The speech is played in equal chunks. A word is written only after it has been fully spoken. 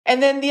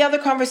And then the other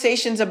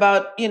conversations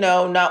about,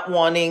 not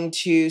wanting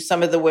to,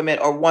 some of the women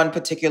or one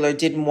particular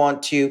didn't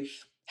want to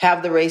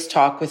have the race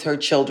talk with her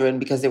children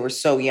because they were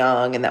so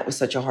young and that was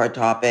such a hard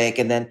topic.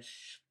 And then,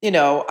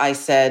 I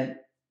said,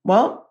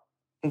 well,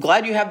 I'm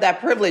glad you have that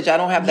privilege. I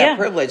don't have that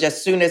privilege.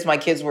 As soon as my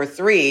kids were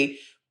 3,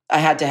 I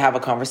had to have a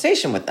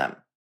conversation with them.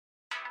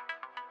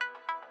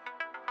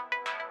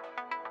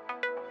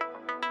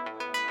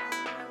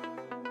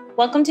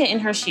 Welcome to In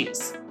Her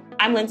Shoes.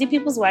 I'm Lindsay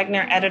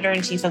Wagner,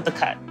 editor-in-chief of The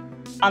Cut.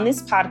 On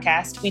this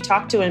podcast, we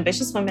talk to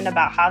ambitious women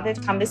about how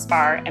they've come this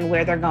far and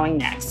where they're going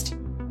next.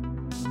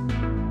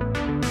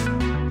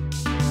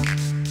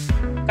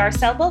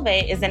 Garcelle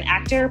Beauvais is an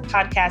actor,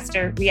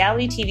 podcaster,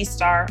 reality TV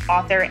star,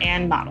 author,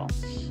 and model.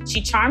 She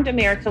charmed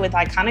America with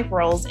iconic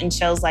roles in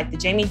shows like The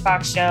Jamie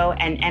Foxx Show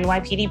and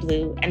NYPD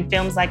Blue, and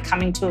films like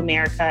Coming to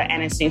America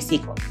and its new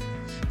sequel.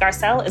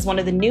 Garcelle is one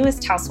of the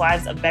newest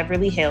housewives of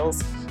Beverly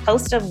Hills,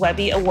 host of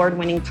Webby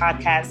award-winning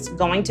podcast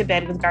Going to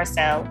Bed with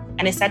Garcelle,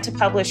 and is set to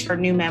publish her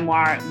new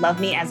memoir, Love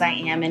Me As I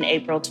Am, in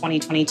April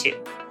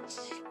 2022.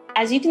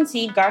 As you can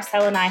see,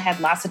 Garcelle and I had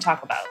lots to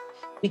talk about.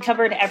 We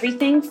covered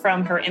everything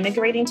from her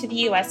immigrating to the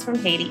U.S. from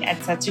Haiti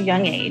at such a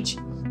young age,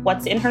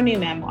 what's in her new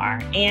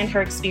memoir, and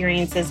her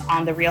experiences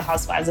on The Real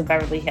Housewives of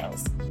Beverly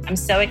Hills. I'm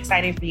so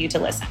excited for you to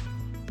listen.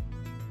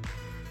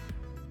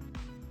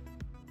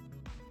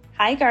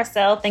 Hi,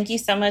 Garcelle. Thank you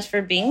so much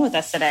for being with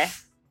us today.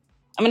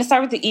 I'm going to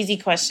start with the easy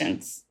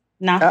questions,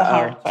 not the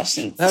hard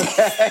questions.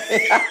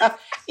 Okay.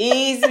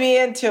 Ease me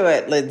into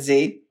it,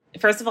 Lindsay.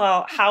 First of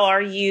all, how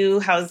are you?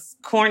 How's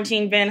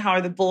quarantine been? How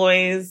are the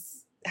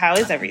boys? How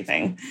is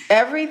everything?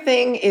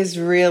 Everything is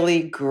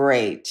really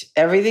great.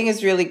 Everything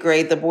is really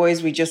great. The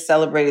boys, we just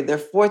celebrated their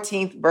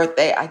 14th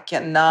birthday. I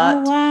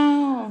cannot. Oh,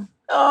 wow.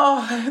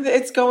 Oh,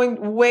 it's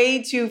going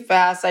way too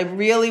fast. I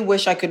really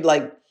wish I could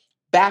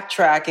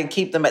backtrack and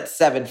keep them at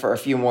 7 for a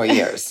few more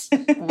years.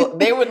 Well,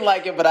 they wouldn't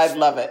like it, but I'd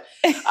love it.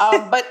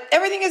 But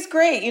everything is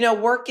great.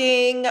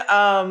 Working,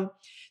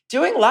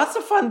 doing lots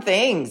of fun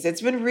things.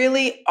 It's been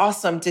really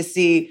awesome to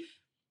see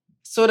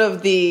sort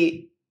of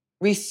the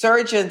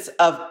resurgence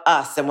of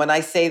us. And when I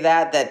say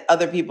that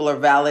other people are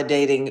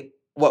validating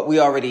what we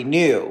already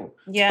knew.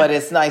 Yeah. But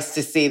it's nice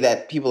to see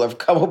that people have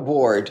come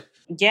aboard.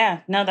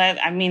 Yeah. No,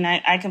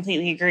 I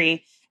completely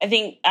agree. I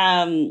think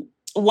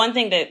one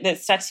thing that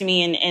stuck to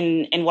me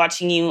in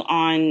watching you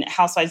on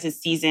Housewives this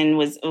season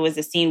was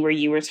a scene where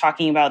you were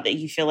talking about that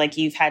you feel like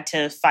you've had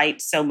to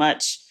fight so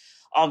much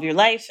all of your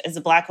life as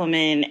a Black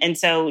woman. And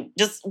so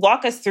just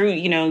walk us through,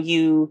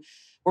 you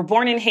were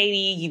born in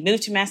Haiti, you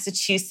moved to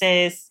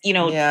Massachusetts,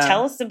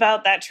 Tell us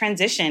about that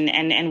transition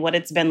and what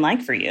it's been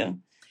like for you.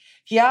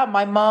 Yeah,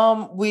 my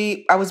mom,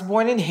 I was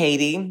born in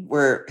Haiti.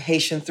 We're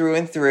Haitian through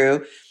and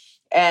through.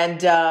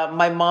 And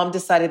my mom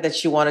decided that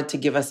she wanted to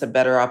give us a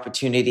better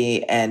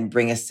opportunity and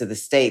bring us to the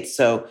States.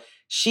 So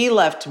she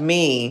left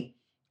me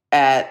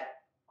at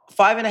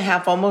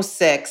 5.5, almost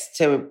 6,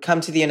 to come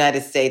to the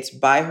United States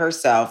by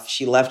herself.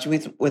 She left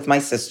with my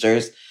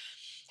sisters.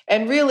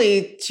 And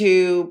really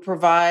to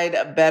provide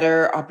a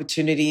better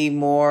opportunity,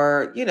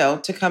 more,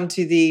 to come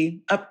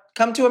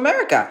to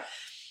America.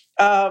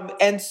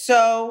 And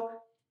so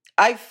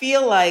I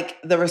feel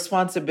like the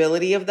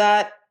responsibility of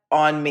that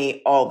on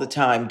me all the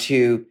time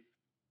to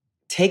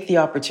take the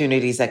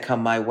opportunities that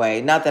come my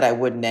way. Not that I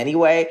wouldn't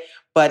anyway,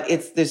 but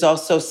there's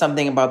also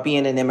something about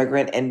being an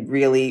immigrant and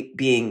really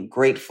being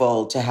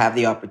grateful to have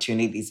the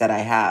opportunities that I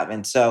have.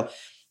 And so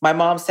my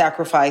mom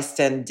sacrificed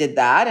and did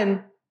that.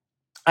 And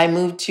I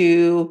moved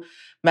to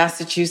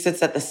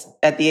Massachusetts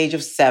at the age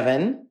of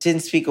 7.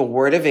 Didn't speak a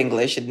word of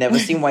English. Had never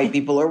seen white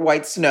people or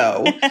white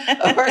snow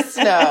or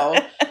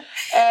snow.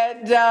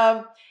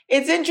 And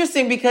it's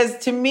interesting because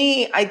to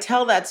me, I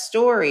tell that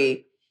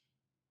story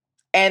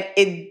and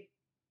it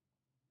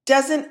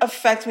doesn't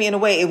affect me in a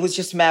way. It was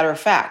just matter of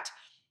fact.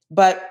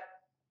 But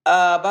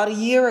about a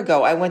year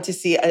ago, I went to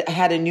see, I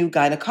had a new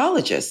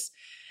gynecologist.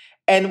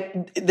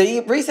 And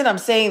the reason I'm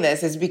saying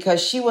this is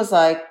because she was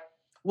like,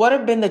 what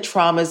have been the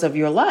traumas of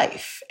your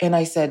life? And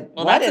I said,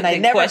 well, what? That's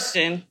a big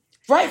question.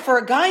 Right, for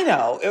a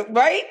gyno,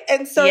 right?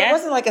 And so It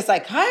wasn't like a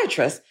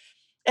psychiatrist.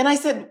 And I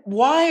said,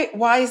 why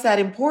is that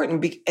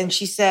important? And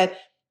she said,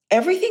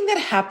 everything that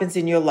happens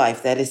in your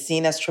life that is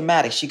seen as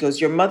traumatic. She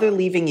goes, your mother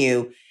leaving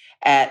you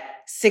at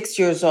 6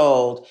 years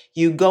old,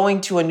 you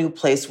going to a new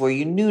place where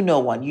you knew no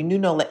one,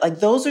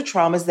 those are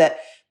traumas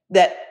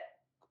that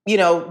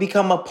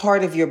become a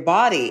part of your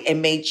body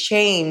and may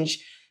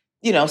change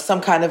some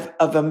kind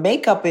of a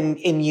makeup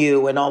in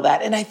you and all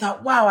that. And I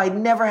thought, wow, I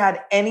never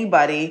had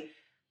anybody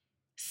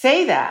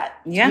say that.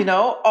 Yeah.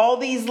 All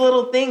these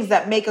little things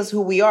that make us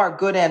who we are,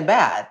 good and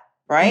bad,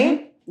 right?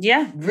 Mm-hmm.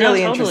 Yeah.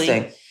 Really totally.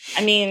 interesting.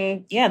 I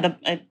mean, yeah,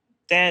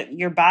 that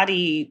your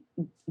body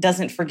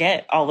doesn't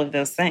forget all of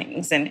those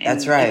things. And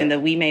that's right. Even though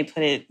we may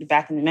put it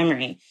back in the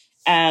memory.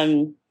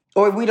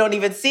 Or we don't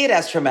even see it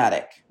as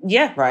traumatic.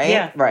 Yeah. Right?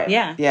 Yeah. Right.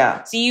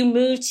 Yeah. So you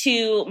moved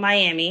to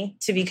Miami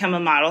to become a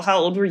model. How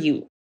old were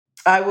you?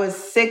 I was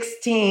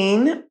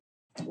 16.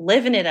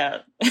 Living it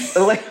up.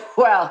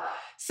 Well,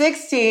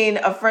 16,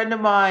 a friend of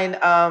mine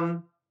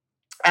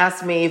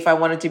asked me if I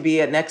wanted to be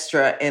an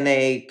extra in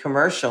a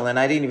commercial. And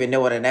I didn't even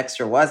know what an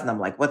extra was. And I'm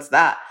like, what's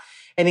that?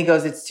 And he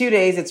goes, it's 2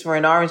 days. It's for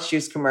an orange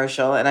juice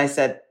commercial. And I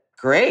said,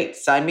 great,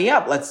 sign me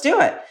up. Let's do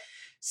it.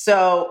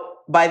 So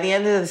by the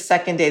end of the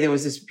second day, there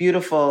was this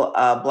beautiful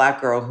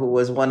Black girl who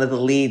was one of the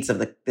leads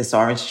of this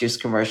orange juice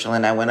commercial.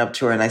 And I went up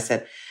to her and I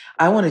said,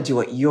 I want to do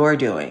what you're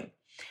doing.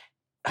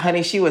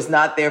 Honey, she was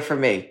not there for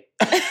me.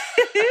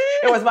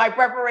 It was my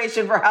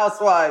preparation for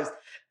Housewives.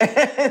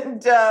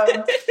 And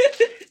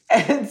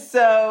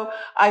so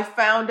I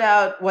found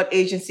out what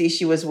agency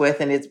she was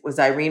with, and it was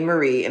Irene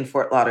Marie in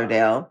Fort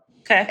Lauderdale.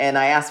 Okay. And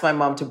I asked my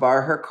mom to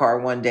borrow her car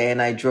one day,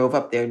 and I drove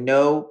up there.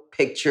 No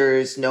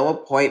pictures, no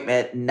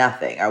appointment,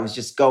 nothing. I was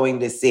just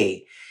going to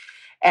see.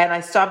 And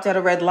I stopped at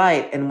a red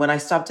light. And when I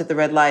stopped at the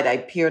red light, I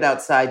peered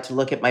outside to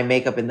look at my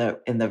makeup in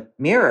the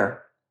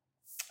mirror.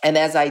 And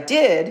as I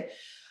did,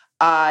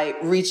 I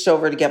reached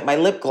over to get my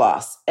lip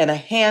gloss, and a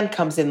hand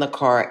comes in the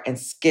car and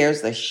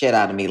scares the shit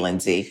out of me,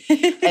 Lindsay.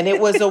 And it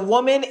was a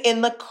woman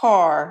in the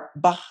car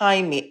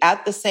behind me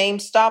at the same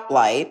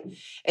stoplight.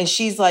 And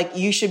she's like,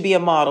 you should be a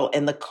model.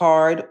 And the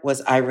card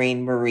was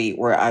Irene Marie,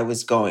 where I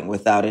was going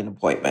without an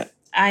appointment.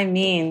 I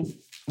mean,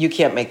 you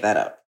can't make that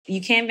up.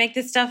 You can't make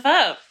this stuff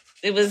up.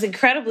 It was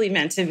incredibly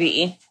meant to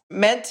be.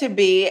 Meant to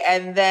be.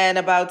 And then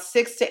about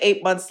 6 to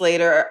 8 months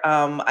later,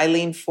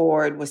 Eileen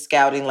Ford was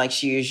scouting like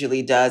she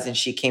usually does. And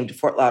she came to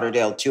Fort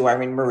Lauderdale to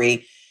Irene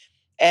Marie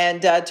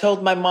and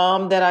told my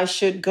mom that I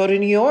should go to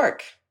New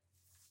York.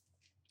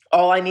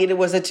 All I needed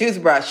was a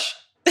toothbrush.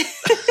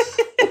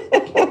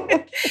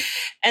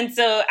 And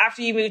so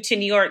after you moved to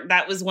New York,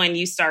 that was when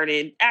you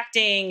started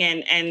acting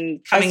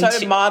and coming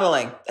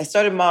modeling. I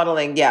started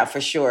modeling, yeah, for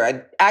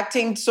sure.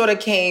 Acting sort of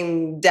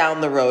came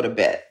down the road a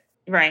bit.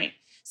 Right.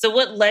 So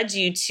what led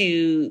you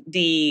to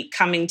the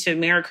Coming to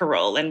America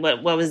role, and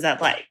what was that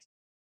like?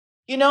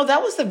 You know,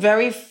 that was the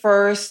very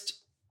first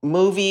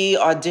movie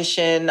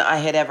audition I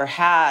had ever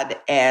had,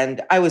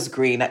 and I was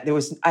green.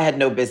 I had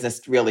no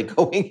business really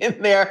going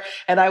in there,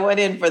 and I went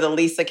in for the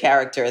Lisa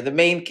character, the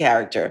main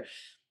character.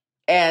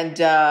 And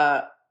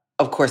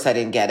of course, I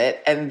didn't get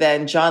it. And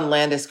then John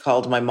Landis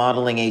called my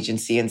modeling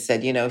agency and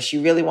said, you know, she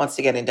really wants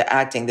to get into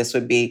acting. This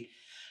would be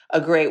a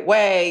great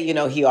way. You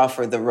know, he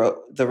offered the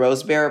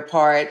Rose Bearer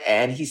part.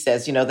 And he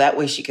says, you know, that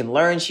way she can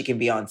learn, she can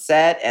be on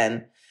set.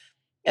 And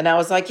I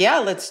was like, yeah,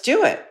 let's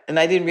do it. And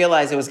I didn't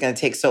realize it was going to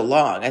take so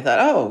long. I thought,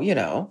 oh, you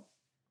know,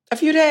 a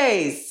few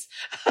days.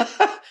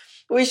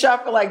 We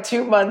shot for like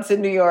 2 months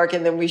in New York,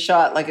 and then we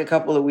shot like a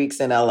couple of weeks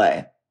in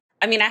LA.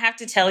 I mean, I have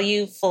to tell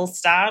you, full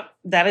stop,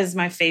 that is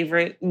my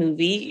favorite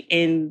movie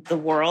in the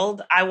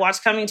world. I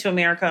watch Coming to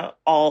America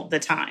all the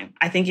time.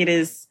 I think it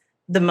is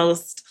the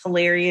most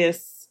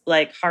hilarious,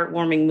 like,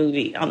 heartwarming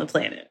movie on the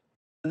planet.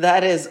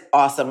 That is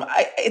awesome.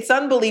 It's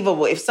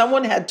unbelievable. If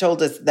someone had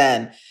told us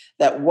then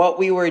that what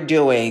we were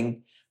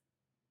doing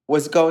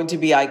was going to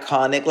be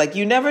iconic, like,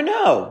 you never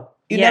know.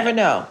 You never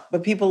know.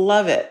 But people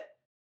love it.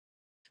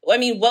 I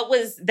mean, what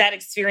was that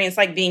experience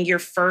like, being your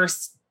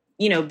first,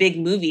 you know, big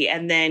movie,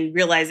 and then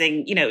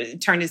realizing, you know, it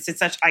turned into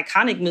such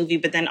iconic movie,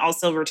 but then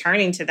also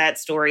returning to that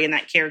story and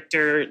that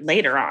character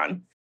later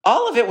on?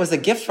 All of it was a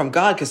gift from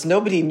God, because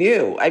nobody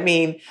knew. I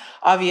mean,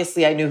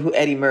 obviously I knew who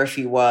Eddie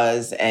Murphy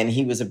was, and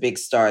he was a big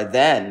star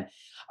then.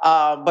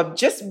 But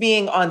just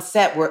being on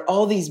set where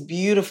all these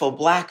beautiful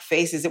Black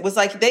faces, it was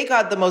like they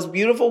got the most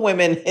beautiful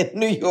women in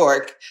New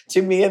York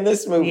to me in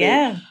this movie.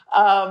 Yeah.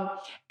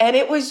 And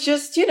it was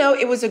just, you know,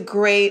 it was a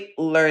great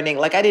learning.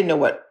 Like, I didn't know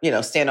what, you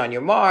know, stand on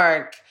your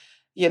mark.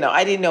 You know,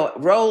 I didn't know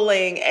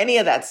rolling, any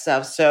of that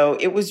stuff. So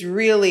it was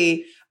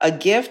really a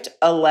gift,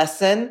 a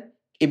lesson.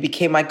 It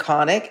became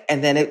iconic,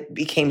 and then it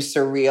became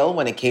surreal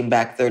when it came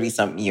back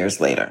 30-something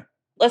years later.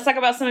 Let's talk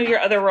about some of your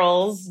other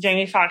roles.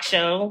 Jamie Foxx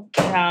Show,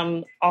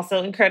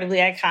 also incredibly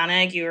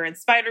iconic. You were in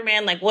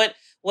Spider-Man. Like, what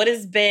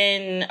has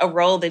been a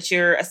role that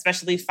you're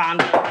especially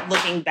fond of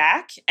looking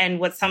back? And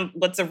what's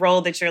a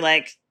role that you're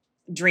like,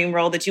 dream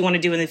role that you want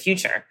to do in the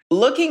future?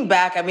 Looking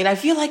back, I mean, I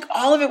feel like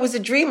all of it was a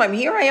dream. I mean,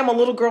 here I am, a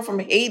little girl from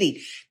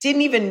Haiti.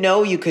 Didn't even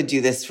know you could do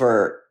this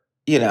for,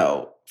 you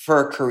know,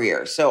 for a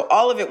career. So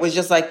all of it was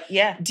just like,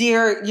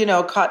 dear, you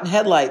know, caught in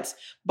headlights.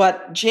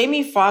 But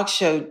Jamie Foxx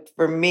Show,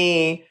 for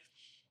me,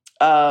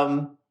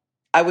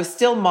 I was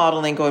still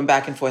modeling, going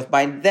back and forth.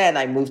 By then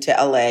I moved to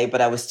LA, but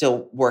I was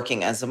still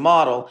working as a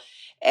model.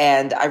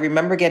 And I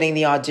remember getting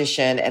the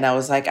audition, and I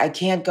was like, I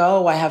can't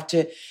go. I have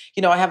to,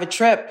 you know, I have a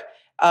trip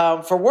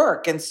for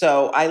work. And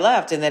so I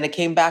left, and then it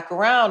came back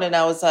around, and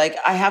I was like,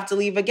 I have to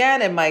leave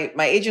again. And my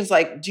agent's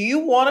like, do you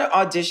want to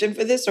audition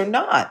for this or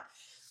not?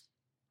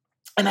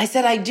 And I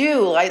said, I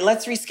do.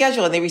 Let's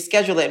reschedule. And they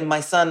rescheduled it. And my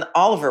son,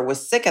 Oliver,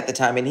 was sick at the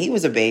time, and he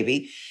was a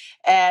baby.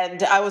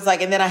 And I was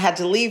like, and then I had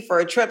to leave for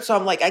a trip. So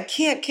I'm like, I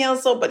can't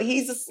cancel, but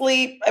he's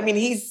asleep. I mean,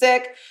 he's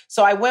sick.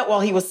 So I went while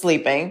he was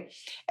sleeping,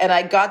 and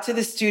I got to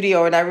the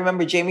studio, and I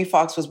remember Jamie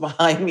Foxx was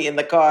behind me in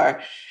the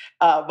car,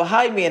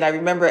 behind me. And I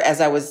remember as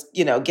I was,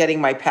 you know,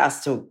 getting my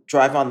pass to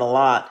drive on the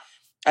lot,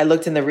 I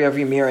looked in the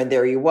rearview mirror, and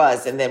there he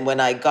was. And then when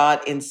I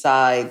got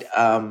inside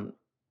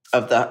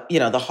of the, you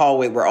know, the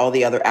hallway where all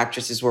the other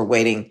actresses were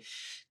waiting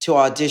to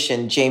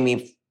audition,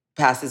 Jamie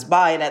passes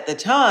by. And at the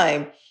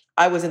time,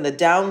 I was in the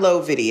down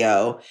low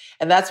video,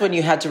 and that's when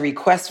you had to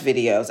request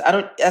videos.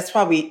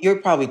 You're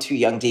probably too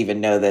young to even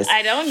know this.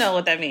 I don't know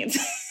what that means.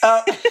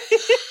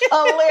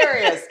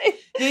 Hilarious.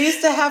 You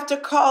used to have to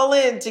call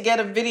in to get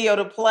a video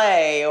to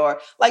play,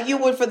 or like you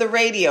would for the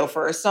radio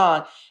for a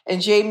song.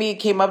 And Jamie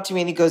came up to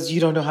me and he goes,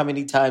 "You don't know how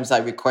many times I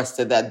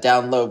requested that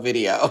down low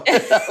video."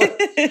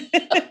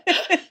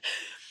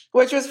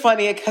 Which was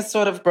funny. It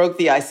sort of broke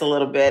the ice a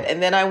little bit.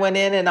 And then I went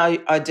in and I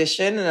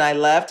auditioned and I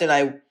left and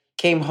I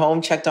came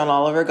home, checked on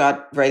Oliver,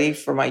 got ready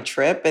for my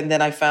trip. And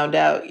then I found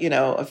out,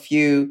 a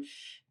few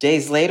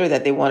days later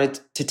that they wanted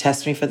to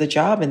test me for the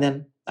job. And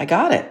then I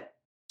got it,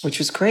 which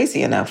was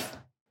crazy enough.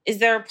 Is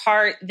there a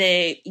part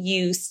that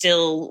you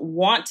still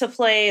want to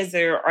play?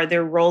 Are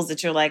there roles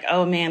that you're like,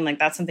 oh man, like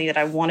that's something that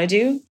I want to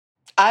do?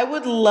 I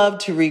would love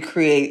to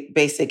recreate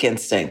Basic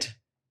Instinct.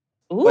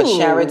 Ooh,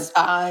 but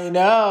I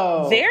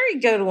know. Very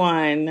good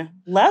one.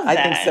 Love that.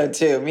 I think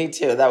so too. Me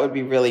too. That would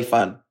be really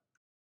fun.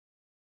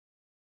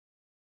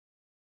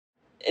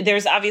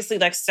 There's obviously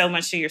like so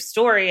much to your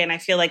story. And I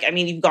feel like,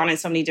 you've gone in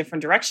so many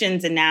different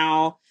directions and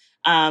now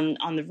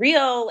on The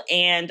Real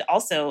and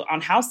also on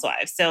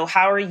Housewives. So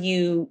how are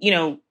you,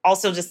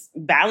 also just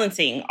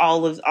balancing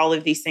all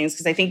of these things?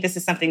 Because I think this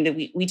is something that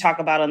we talk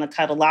about on The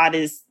Cut a lot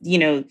is,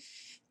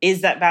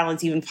 is that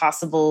balance even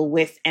possible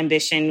with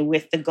ambition,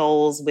 with the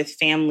goals, with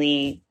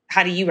family?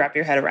 How do you wrap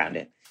your head around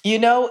it?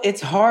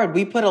 It's hard.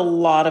 We put a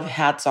lot of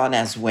hats on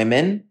as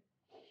women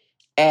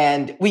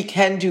and we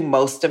can do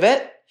most of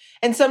it.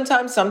 And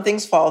sometimes some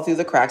things fall through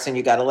the cracks and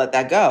you got to let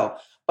that go.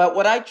 But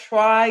what I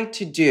try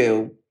to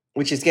do,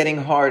 which is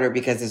getting harder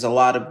because there's a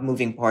lot of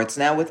moving parts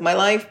now with my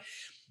life.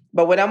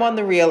 But when I'm on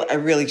The Real, I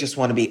really just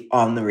want to be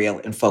on The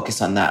Real and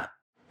focus on that.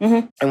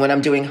 Mm-hmm. And when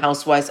I'm doing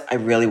Housewives, I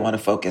really want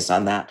to focus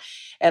on that.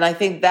 And I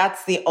think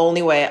that's the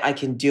only way I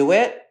can do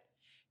it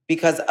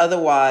because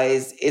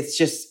otherwise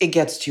it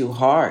gets too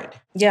hard.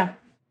 Yeah.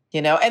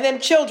 And then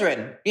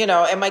children,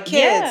 and my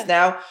kids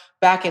now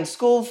back in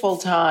school full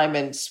time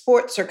and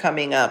sports are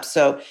coming up.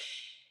 So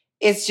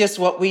it's just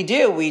what we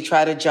do. We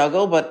try to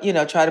juggle, but,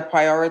 try to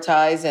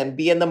prioritize and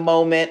be in the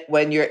moment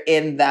when you're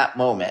in that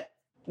moment.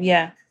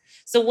 Yeah.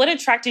 So what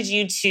attracted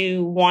you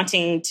to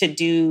wanting to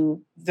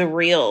do The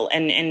Real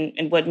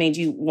and what made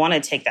you want to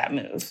take that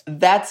move?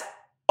 That's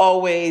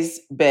always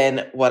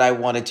been what I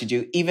wanted to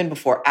do, even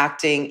before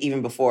acting,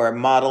 even before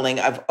modeling.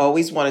 I've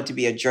always wanted to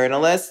be a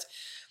journalist.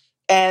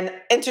 And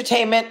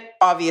entertainment,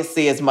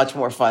 obviously, is much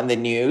more fun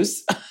than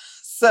news.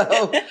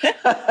 So,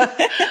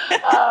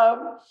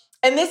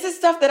 and this is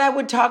stuff that I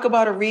would talk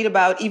about or read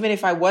about, even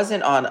if I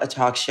wasn't on a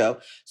talk show.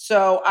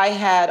 So I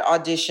had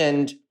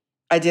auditioned.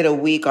 I did a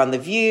week on The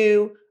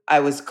View. I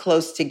was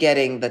close to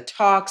getting the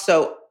talk.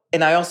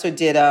 And I also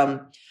did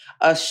a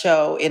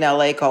show in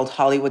LA called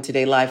Hollywood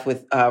Today Live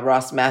with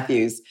Ross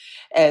Matthews.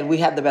 And we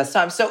had the best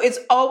time. So it's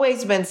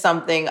always been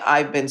something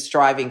I've been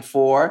striving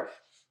for.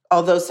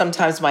 Although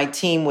sometimes my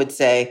team would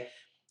say,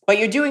 but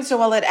you're doing so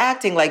well at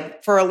acting.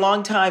 Like for a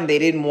long time, they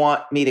didn't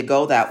want me to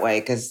go that way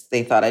because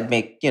they thought I'd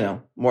make,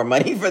 more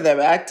money for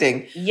them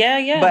acting.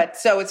 Yeah. But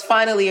so it's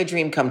finally a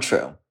dream come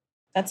true.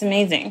 That's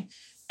amazing.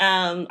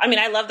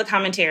 I love the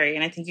commentary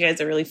and I think you guys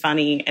are really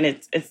funny and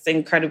it's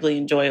incredibly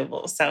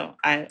enjoyable. So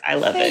I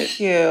love it. Thank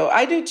you.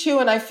 I do too.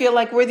 And I feel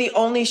like we're the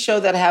only show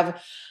that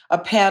have a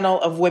panel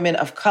of women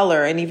of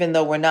color. And even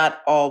though we're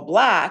not all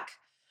Black,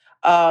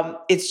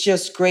 it's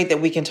just great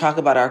that we can talk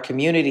about our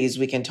communities.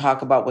 We can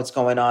talk about what's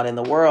going on in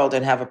the world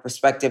and have a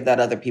perspective that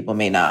other people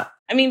may not.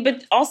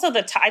 But also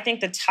I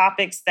think the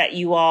topics that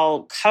you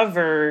all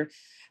cover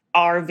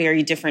are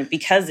very different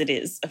because it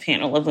is a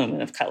panel of women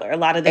of color. A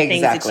lot of the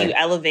things that you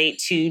elevate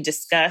to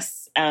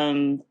discuss,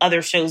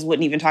 other shows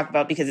wouldn't even talk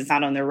about because it's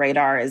not on their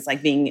radar as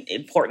like being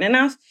important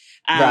enough.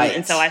 Right.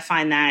 And so I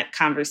find that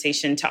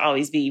conversation to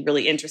always be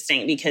really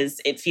interesting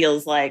because it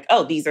feels like,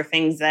 oh, these are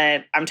things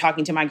that I'm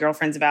talking to my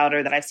girlfriends about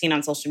or that I've seen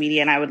on social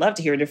media. And I would love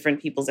to hear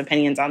different people's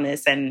opinions on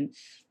this and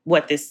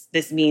what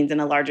this means in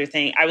a larger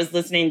thing. I was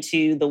listening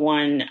to the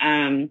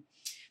one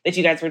that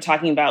you guys were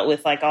talking about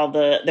with like all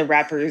the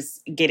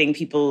rappers getting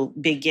people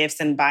big gifts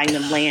and buying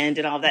them land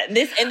and all that. And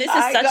this is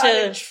such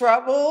in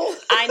trouble.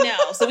 I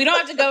know. So we don't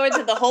have to go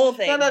into the whole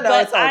thing. No.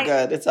 It's all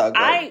good. It's all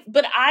good.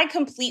 But I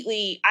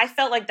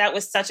felt like that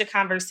was such a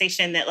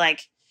conversation that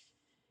like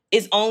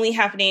is only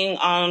happening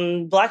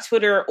on Black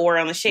Twitter or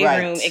on the Shade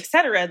Room, et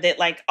cetera, that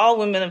like all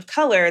women of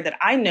color that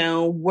I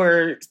know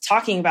were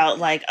talking about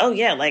like, oh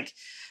yeah, like,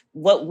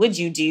 what would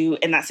you do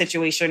in that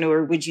situation?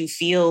 Or would you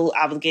feel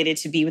obligated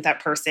to be with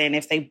that person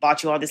if they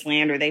bought you all this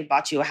land or they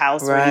bought you a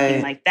house or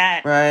anything like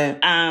that? Right.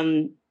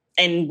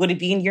 And would it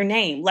be in your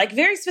name? Like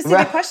very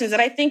specific questions that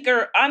I think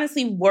are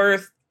honestly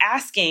worth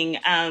asking.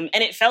 And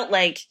it felt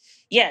like,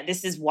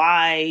 this is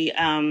why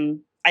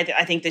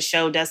I think the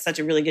show does such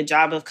a really good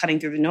job of cutting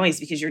through the noise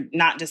because you're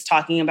not just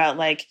talking about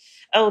like,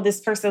 oh,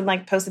 this person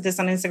like posted this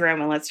on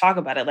Instagram and let's talk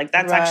about it. Like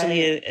that's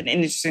actually an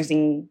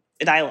interesting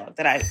dialogue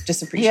that I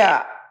just appreciate.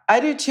 Yeah. I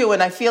do too.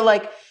 And I feel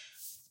like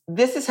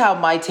this is how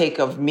my take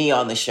of me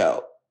on the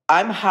show.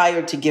 I'm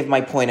hired to give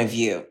my point of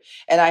view.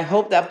 And I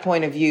hope that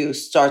point of view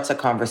starts a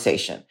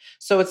conversation.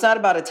 So it's not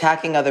about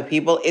attacking other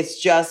people. It's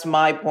just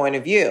my point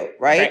of view,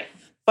 right?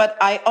 But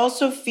I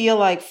also feel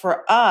like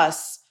for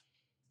us,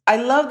 I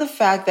love the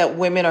fact that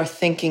women are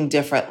thinking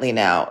differently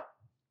now.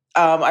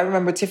 I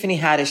remember Tiffany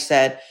Haddish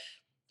said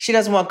she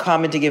doesn't want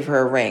Common to give her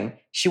a ring.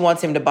 She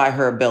wants him to buy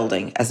her a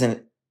building as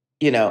an,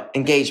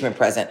 engagement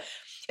present.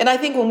 And I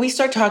think when we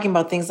start talking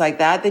about things like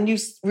that, then you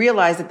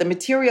realize that the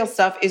material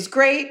stuff is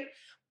great,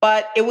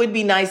 but it would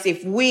be nice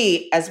if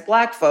we, as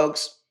Black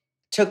folks,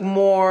 took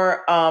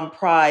more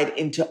pride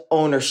into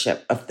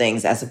ownership of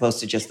things as opposed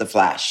to just the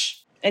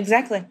flash.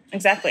 Exactly.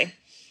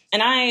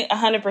 And I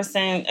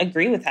 100%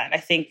 agree with that. I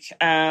think,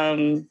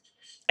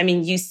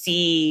 you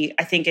see,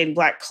 I think in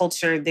Black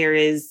culture, there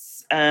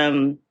is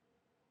a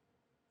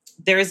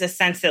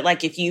sense that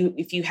like, if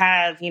you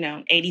have,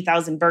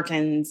 80,000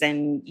 Birkins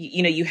and,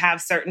 you have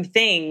certain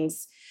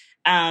things,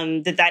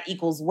 that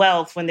equals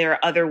wealth when there are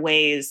other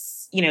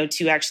ways,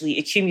 to actually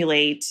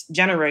accumulate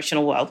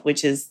generational wealth,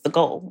 which is the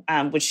goal,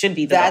 which should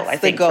be the goal. I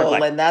think that's the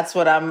goal. And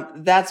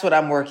that's what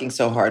I'm working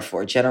so hard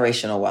for,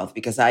 generational wealth,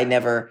 because I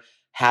never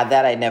had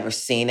that. I never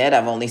seen it.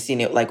 I've only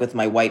seen it like with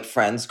my white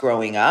friends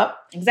growing up.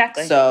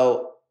 Exactly.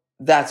 So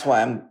that's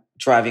why I'm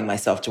driving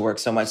myself to work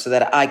so much so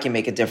that I can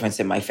make a difference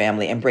in my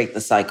family and break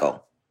the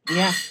cycle.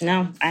 Yeah,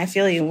 no, I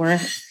feel you. We're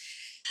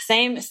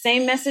same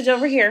message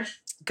over here.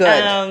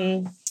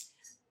 Good.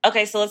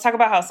 Okay, so let's talk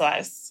about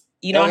Housewives.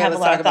 You don't have a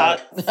lot of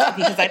thoughts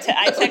because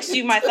I text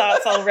you my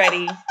thoughts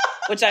already,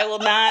 which I will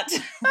not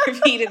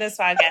repeat in this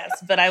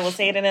podcast, but I will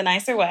say it in a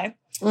nicer way.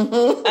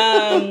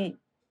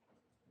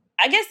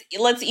 I guess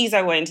let's ease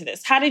our way into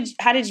this. How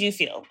did you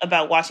feel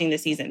about watching the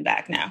season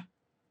back now?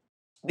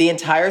 The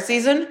entire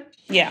season?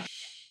 Yeah.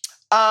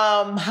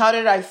 How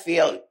did I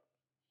feel?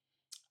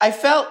 I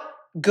felt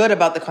good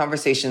about the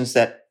conversations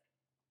that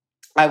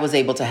I was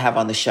able to have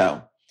on the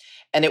show.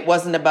 And it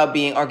wasn't about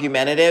being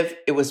argumentative.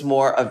 It was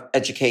more of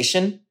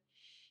education.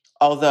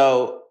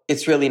 Although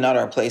it's really not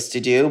our place to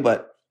do,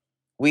 but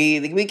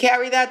we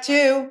carry that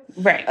too.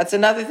 Right. That's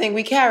another thing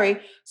we carry.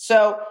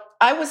 So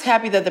I was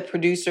happy that the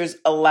producers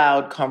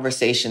allowed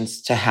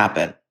conversations to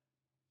happen.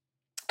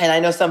 And I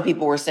know some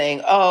people were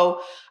saying,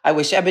 oh, I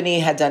wish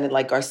Ebony had done it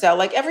like Garcelle.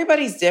 Like,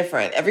 everybody's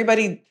different.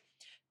 Everybody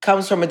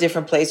comes from a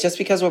different place. Just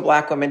because we're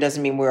Black women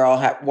doesn't mean we're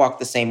all walk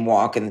the same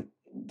walk and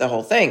the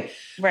whole thing.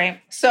 Right.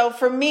 So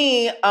for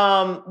me,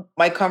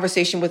 my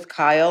conversation with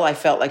Kyle, I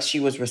felt like she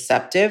was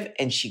receptive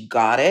and she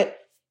got it,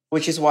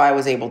 which is why I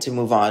was able to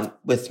move on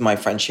with my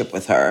friendship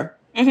with her.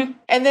 Mm-hmm.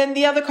 And then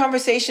the other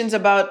conversations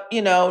about,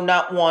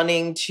 not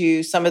wanting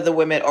to, some of the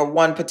women or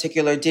one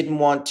particular didn't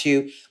want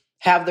to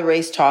have the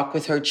race talk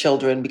with her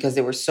children because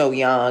they were so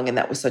young and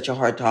that was such a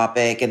hard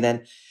topic. And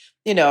then,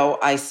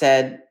 I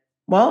said,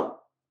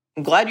 well,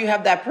 I'm glad you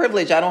have that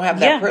privilege. I don't have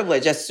that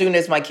privilege. As soon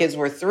as my kids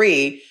were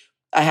 3,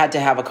 I had to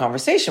have a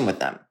conversation with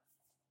them.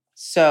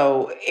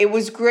 So it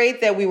was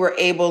great that we were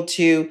able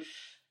to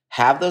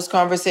have those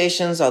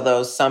conversations,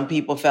 although some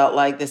people felt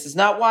like this is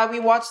not why we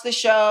watch the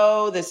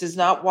show. This is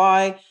not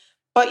why.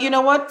 But you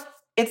know what?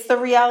 It's the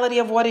reality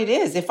of what it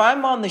is. If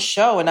I'm on the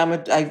show and I'm a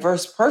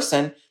diverse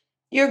person,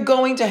 you're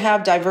going to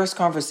have diverse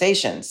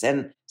conversations.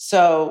 And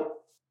so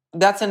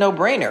that's a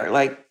no-brainer.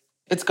 Like,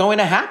 it's going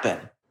to happen.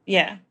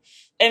 Yeah.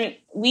 And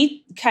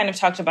we kind of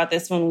talked about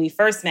this when we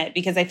first met,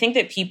 because I think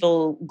that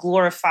people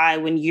glorify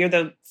when you're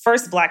the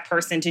first Black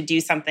person to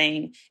do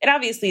something. It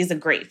obviously is a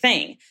great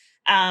thing.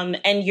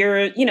 And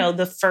you're,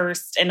 the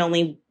first and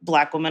only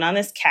Black woman on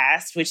this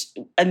cast, which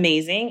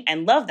amazing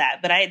and love that.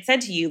 But I had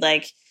said to you,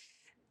 like,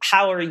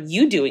 how are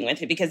you doing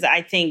with it? Because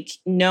I think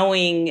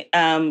knowing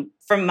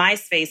from my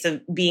space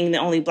of being the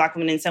only Black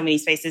woman in so many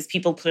spaces,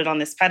 people put it on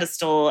this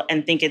pedestal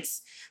and think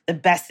it's the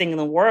best thing in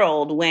the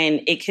world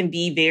when it can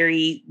be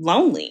very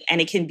lonely and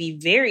it can be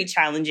very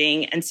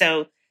challenging. And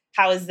so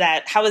how has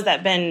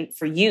that been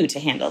for you to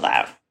handle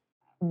that?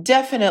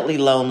 Definitely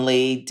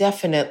lonely,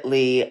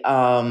 definitely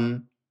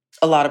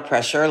a lot of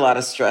pressure, a lot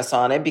of stress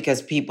on it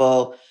because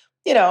people,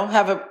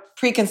 have a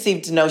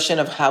preconceived notion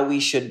of how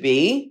we should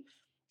be.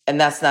 And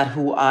that's not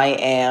who I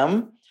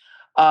am.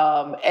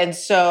 And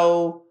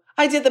so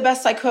I did the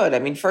best I could. I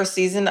mean, first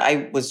season,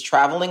 I was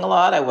traveling a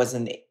lot. I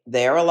wasn't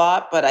there a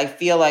lot, but I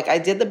feel like I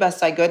did the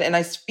best I could. And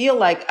I feel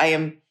like I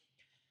am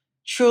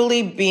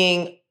truly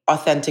being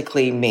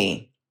authentically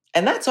me.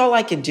 And that's all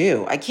I can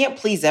do. I can't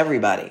please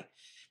everybody.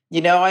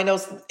 I know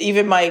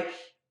even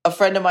a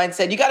friend of mine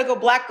said, you got to go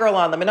Black girl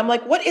on them. And I'm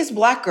like, what is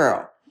Black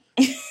girl?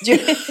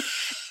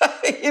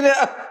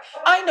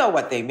 I know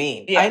what they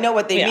mean. Yeah. I know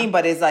what they mean,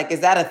 but it's like,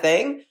 is that a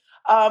thing?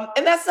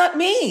 And that's not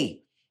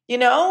me.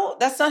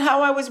 That's not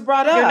how I was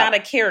brought up. You're not a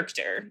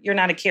character.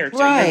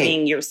 Right. You're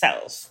being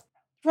yourself.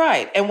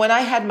 Right. And when I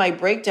had my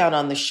breakdown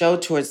on the show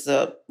towards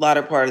the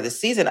latter part of the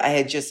season, I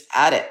had just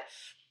had it.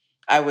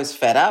 I was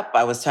fed up.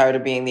 I was tired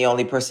of being the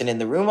only person in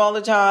the room all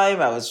the time.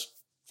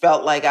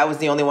 Felt like I was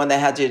the only one that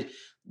had to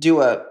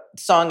do a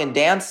song and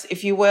dance,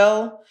 if you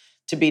will,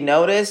 to be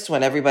noticed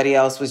when everybody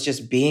else was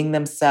just being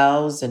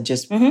themselves and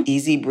just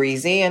easy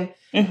breezy. And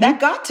that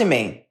got to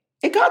me.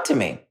 It got to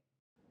me.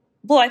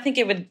 Well, I think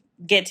it would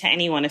get to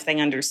anyone if they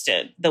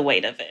understood the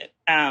weight of it.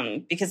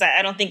 Because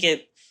I don't think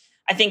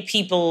I think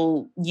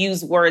people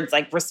use words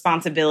like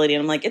responsibility,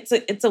 and I'm like,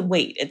 it's a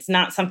weight. It's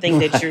not something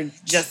that you're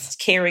just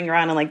carrying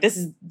around and like, this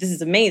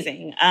is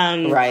amazing.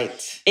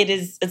 Right.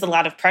 It's a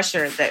lot of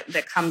pressure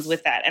that comes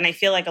with that. And I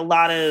feel like a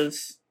lot of,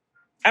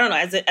 I don't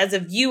know, as a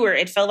viewer,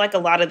 it felt like a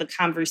lot of the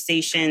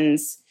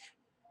conversations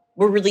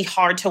were really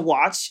hard to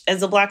watch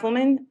as a Black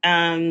woman,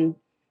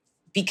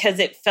 because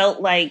it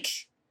felt like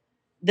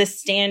the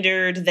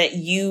standard that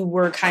you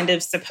were kind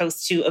of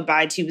supposed to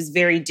abide to was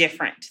very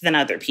different than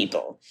other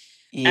people.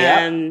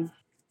 Yep.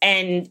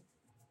 And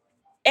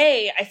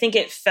I think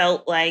it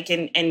felt like,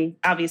 and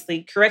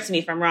obviously correct me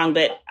if I'm wrong,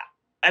 but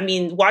I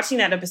mean, watching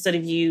that episode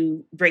of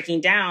you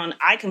breaking down,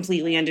 I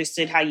completely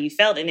understood how you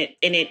felt. And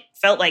it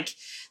felt like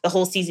the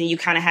whole season you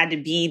kind of had to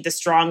be the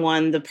strong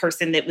one, the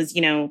person that was,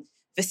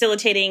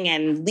 facilitating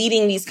and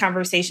leading these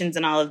conversations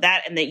and all of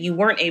that, and that you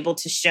weren't able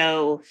to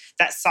show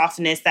that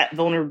softness, that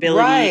vulnerability.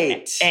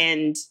 Right.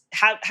 And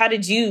how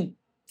did you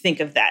think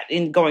of that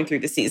in going through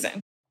the season?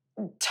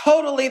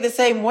 Totally the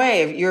same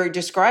way you're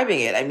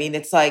describing it. I mean,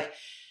 it's like,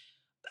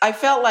 I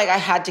felt like I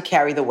had to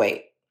carry the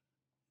weight,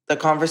 the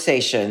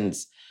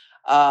conversations,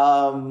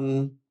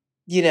 sort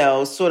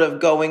of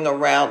going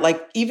around,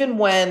 like even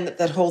when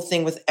that whole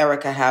thing with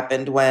Erica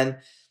happened, when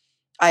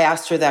I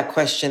asked her that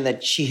question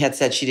that she had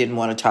said she didn't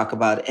want to talk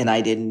about, and I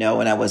didn't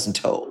know, and I wasn't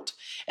told.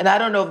 And I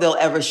don't know if they'll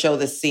ever show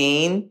the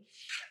scene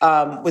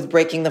with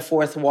breaking the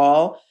fourth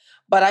wall,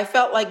 but I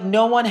felt like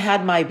no one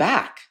had my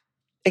back.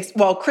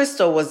 Well,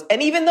 Crystal was,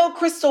 and even though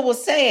Crystal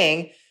was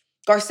saying,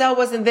 Garcelle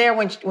wasn't there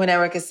when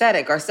Erica said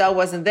it, Garcelle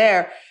wasn't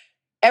there,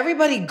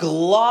 everybody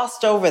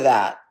glossed over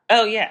that.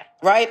 Oh, yeah.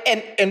 Right?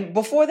 And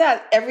before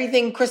that,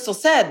 everything Crystal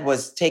said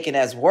was taken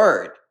as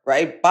word,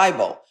 right?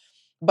 Bible.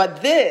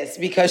 But this,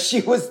 because she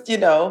was,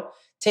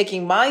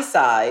 taking my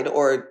side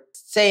or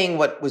saying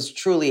what was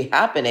truly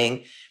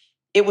happening,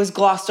 it was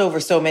glossed over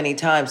so many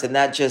times. And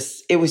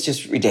it was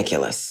just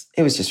ridiculous.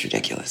 It was just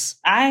ridiculous.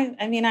 I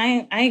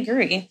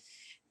agree.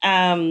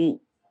 Do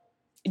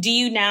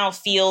you now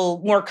feel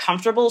more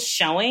comfortable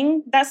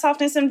showing that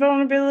softness and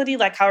vulnerability?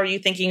 Like, how are you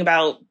thinking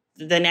about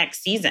the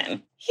next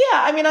season?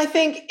 Yeah. I mean, I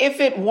think if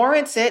it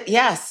warrants it,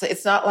 yes.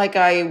 It's not like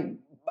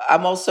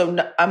I'm also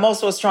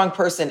a strong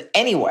person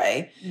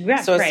anyway.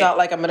 Yeah, so it's not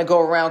like I'm going to go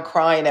around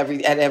crying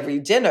at every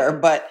dinner,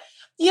 but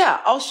yeah,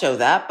 I'll show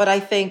that. But I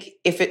think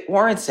if it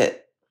warrants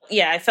it.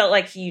 Yeah. I felt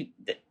like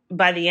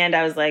by the end,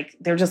 I was like,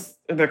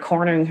 they're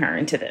cornering her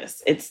into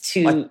this. It's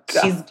too,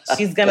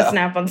 she's going to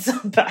snap on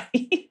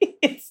somebody.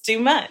 It's too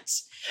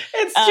much.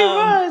 It's too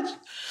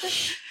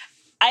much.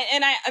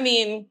 I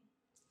mean,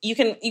 you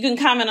can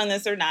comment on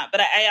this or not,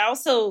 but I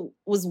also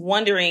was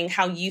wondering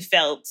how you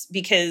felt,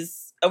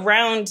 because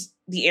around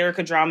the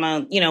Erica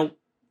drama,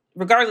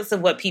 regardless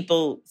of what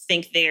people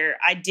think there,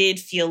 I did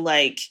feel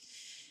like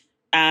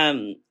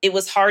it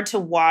was hard to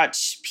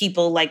watch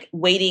people like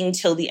waiting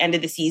till the end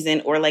of the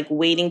season, or like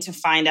waiting to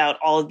find out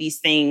all of these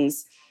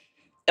things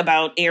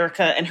about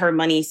Erica and her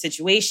money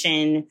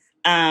situation.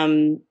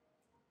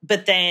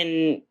 But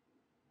then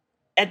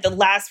at the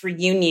last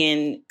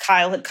reunion,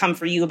 Kyle had come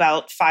for you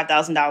about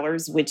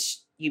 $5,000, which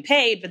you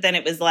paid, but then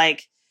it was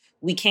like,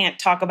 we can't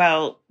talk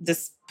about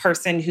this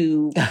person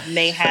who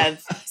may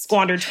have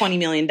squandered $20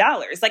 million.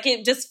 Like,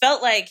 it just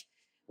felt like,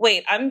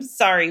 wait, I'm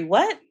sorry,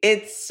 what?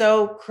 It's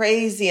so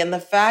crazy. And the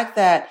fact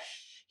that,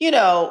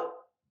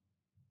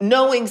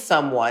 knowing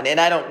someone, and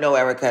I don't know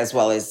Erica as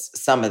well as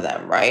some of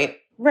them, right?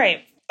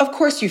 Right. Of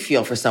course you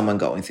feel for someone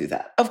going through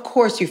that.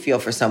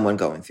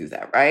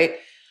 Right?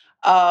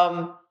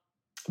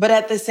 But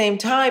at the same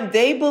time,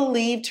 they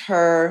believed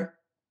her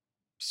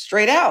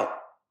straight out.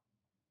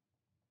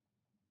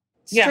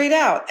 Straight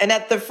out. And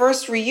at the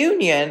first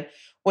reunion,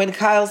 when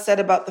Kyle said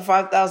about the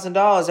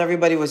 $5,000,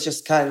 everybody was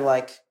just kind of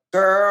like,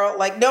 girl,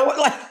 like, no,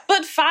 like.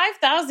 But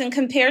 $5,000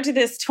 compared to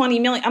this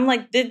 $20 million, I'm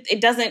like, it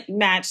doesn't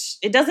match.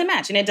 It doesn't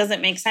match. And it doesn't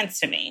make sense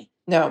to me.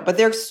 No, but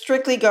they're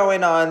strictly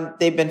going on.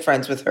 They've been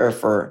friends with her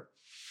for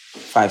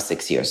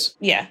 5-6 years.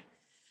 Yeah.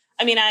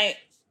 I mean,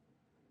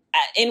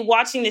 in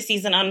watching the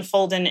season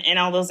unfold and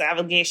all those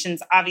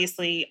allegations,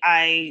 obviously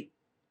I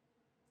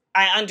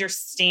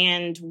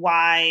understand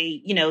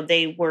why,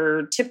 they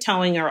were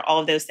tiptoeing or all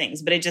of those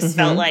things. But it just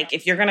felt like,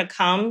 if you're going to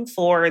come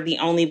for the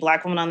only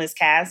Black woman on this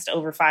cast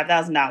over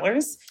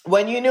 $5,000.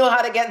 When you knew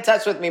how to get in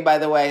touch with me, by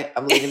the way,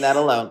 I'm leaving that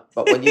alone.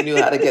 But when you knew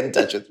how to get in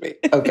touch with me.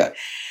 Okay.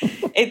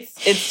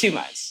 It's too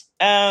much.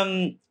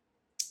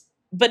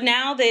 But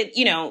now that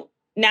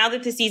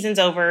the season's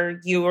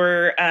over,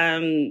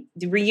 the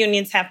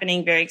reunion's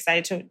happening, very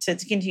excited to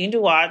continue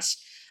to watch.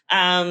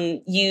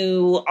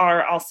 You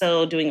are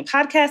also doing a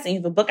podcast and you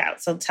have a book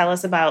out. So tell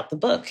us about the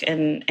book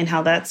and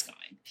how that's going.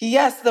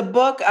 Yes, the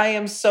book, I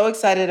am so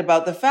excited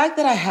about the fact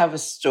that I have a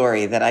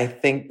story that I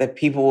think that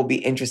people will be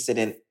interested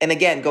in. And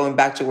again, going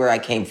back to where I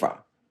came from,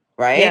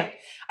 right? Yeah.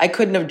 I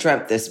couldn't have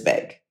dreamt this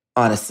big,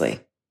 honestly,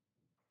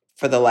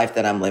 for the life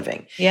that I'm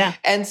living. Yeah.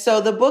 And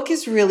so the book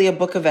is really a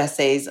book of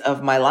essays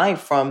of my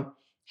life, from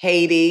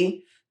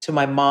Haiti to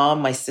my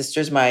mom, my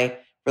sisters, my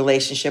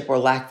relationship or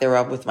lack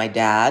thereof with my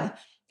dad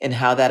and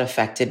how that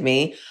affected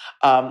me.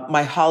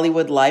 My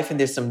Hollywood life, and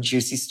there's some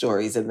juicy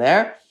stories in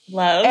there.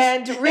 Love.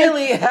 And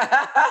really,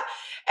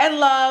 and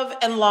love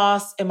and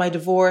loss and my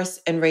divorce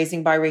and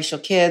raising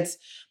biracial kids.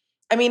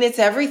 I mean, it's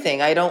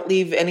everything. I don't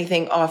leave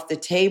anything off the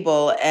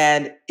table.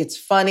 And it's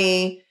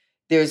funny.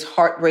 There's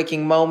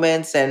heartbreaking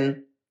moments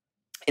and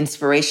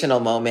inspirational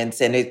moments.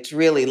 And it's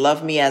really,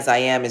 Love Me As I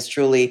Am is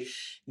truly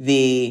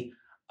the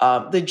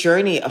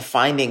journey of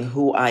finding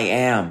who I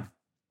am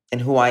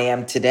and who I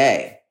am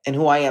today. And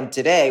who I am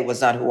today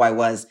was not who I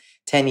was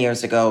 10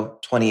 years ago,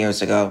 20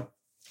 years ago,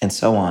 and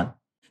so on.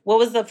 What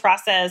was the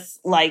process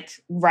like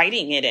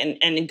writing it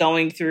and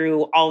going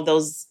through all of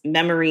those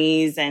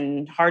memories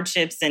and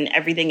hardships and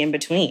everything in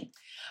between?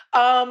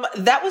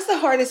 That was the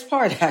hardest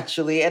part,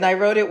 actually. And I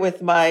wrote it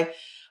with my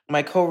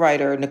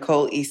co-writer,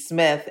 Nicole E.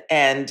 Smith,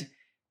 and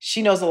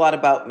she knows a lot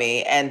about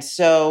me. And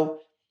so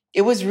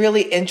it was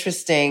really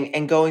interesting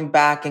and going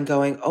back and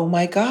going, oh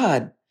my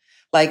God,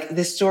 like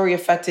this story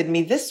affected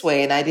me this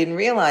way. And I didn't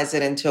realize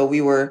it until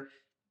we were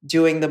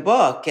doing the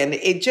book. And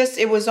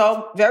it was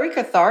all very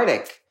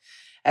cathartic.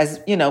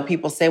 As you know,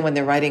 people say when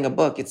they're writing a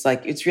book, it's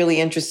like, it's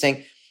really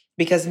interesting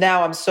because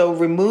now I'm so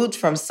removed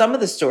from some of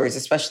the stories,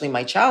 especially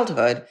my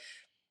childhood,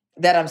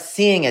 that I'm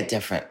seeing it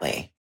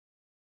differently.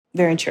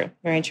 Very true.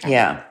 Very true.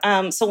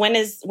 Yeah. So when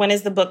is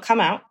the book come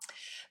out?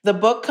 The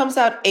book comes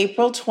out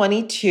April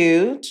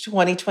 22,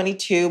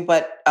 2022,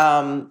 but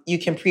you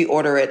can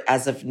pre-order it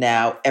as of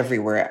now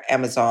everywhere,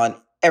 Amazon,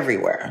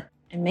 everywhere.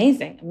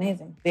 Amazing,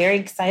 amazing. Very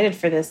excited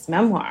for this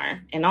memoir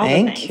and all the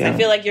things. You. I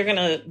feel like you're going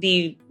to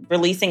be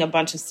releasing a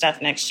bunch of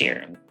stuff next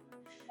year.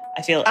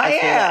 I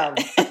am.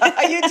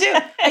 You do?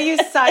 Are you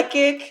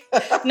psychic?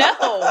 No,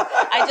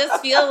 I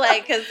just feel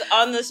like because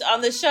on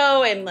the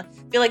show and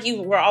feel like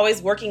you were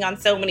always working on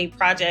so many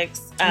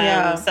projects. So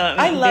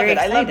I love it.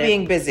 Excited. I love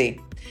being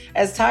busy.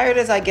 As tired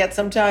as I get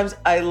sometimes,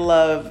 I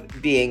love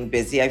being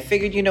busy. I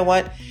figured, you know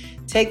what?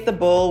 Take the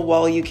bull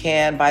while you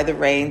can, by the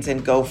reins,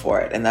 and go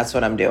for it. And that's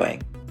what I'm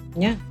doing.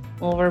 Yeah.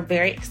 Well, we're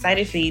very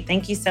excited for you.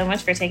 Thank you so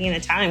much for taking the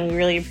time. We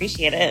really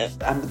appreciate it.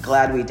 I'm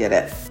glad we did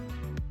it.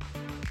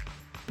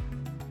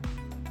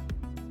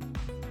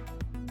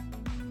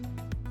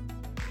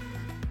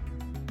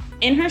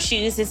 In Her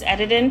Shoes is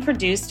edited and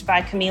produced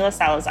by Camila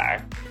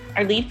Salazar.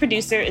 Our lead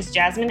producer is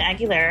Jasmine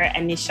Aguilera,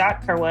 and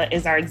Nishat Kurwa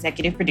is our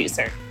executive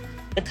producer.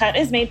 The Cut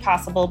is made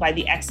possible by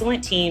the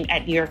excellent team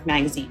at New York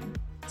Magazine.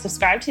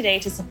 Subscribe today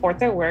to support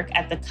their work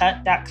at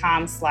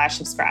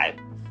thecut.com/subscribe.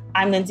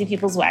 I'm Lindsay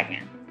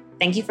Peoples-Wagner.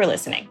 Thank you for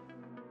listening.